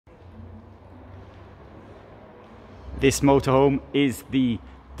This motorhome is the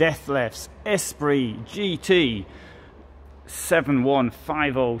Dethleffs Esprit GT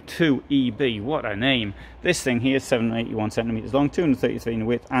 71502EB. What a name. This thing here is 781 centimeters long, 233 in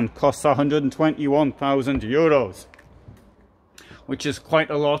width, and costs 121,000 euros, which is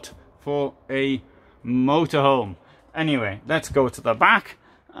quite a lot for a motorhome. Anyway, let's go to the back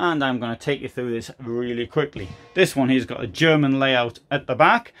and I'm going to take you through this really quickly. This one here's got a German layout at the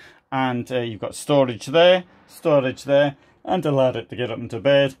back, and you've got storage there, and a ladder to get up into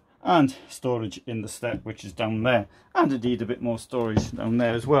bed, and storage in the step, which is down there, and indeed a bit more storage down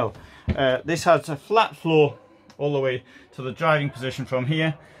there as well. This has a flat floor all the way to the driving position from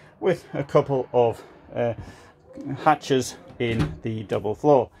here, with a couple of hatches in the double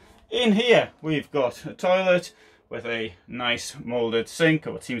floor. In here we've got a toilet with a nice moulded sink,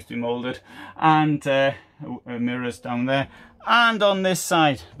 or what seems to be moulded, and mirrors down there. And on this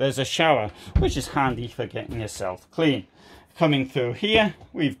side there's a shower, which is handy for getting yourself clean. Coming through here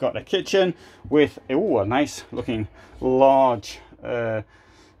we've got a kitchen with a nice looking large cooker.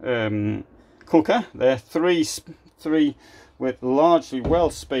 They're three with largely well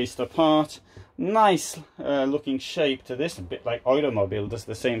spaced apart. Nice looking shape to this, a bit like automobile does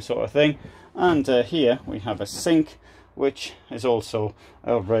the same sort of thing. And here we have a sink, which is also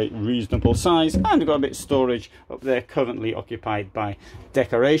a very reasonable size, and we've got a bit of storage up there, currently occupied by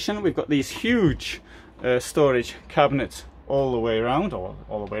decoration. We've got these huge storage cabinets all the way around, or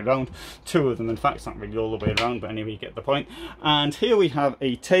all the way around, two of them in fact. It's not really all the way around, but anyway, you get the point. And here we have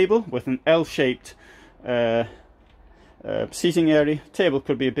a table with an L-shaped seating area. Table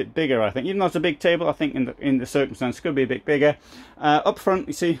could be a bit bigger, I think. Even though it's a big table, I think in the circumstance could be a bit bigger. Up front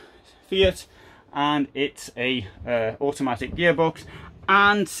you see Fiat, and it's a automatic gearbox.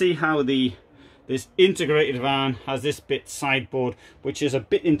 And see how this integrated van has this bit sideboard, which is a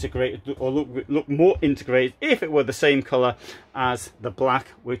bit integrated, or look more integrated if it were the same color as the black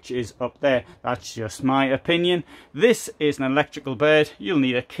which is up there. That's just my opinion. This is an electrical bed. You'll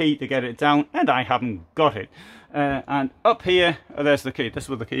need a key to get it down, and I haven't got it. And up here, there's the key. That's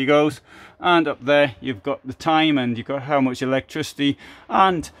where the key goes. And up there you've got the time, and you've got how much electricity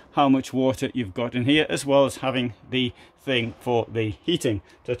and how much water you've got in here, as well as having the thing for the heating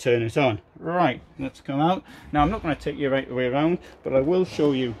to turn it on. Right, let's come out. Now I'm not going to take you right the way around, but I will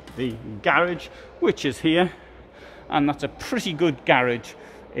show you the garage, which is here. And that's a pretty good garage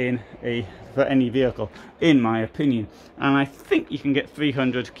for any vehicle, in my opinion. And I think you can get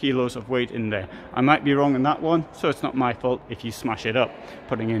 300 kilos of weight in there. I might be wrong on that one, so it's not my fault if you smash it up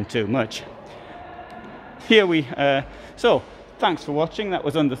putting in too much. Here so thanks for watching. That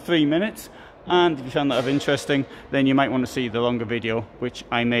was under 3 minutes, and if you found that interesting, then you might want to see the longer video, which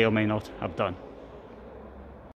I may or may not have done.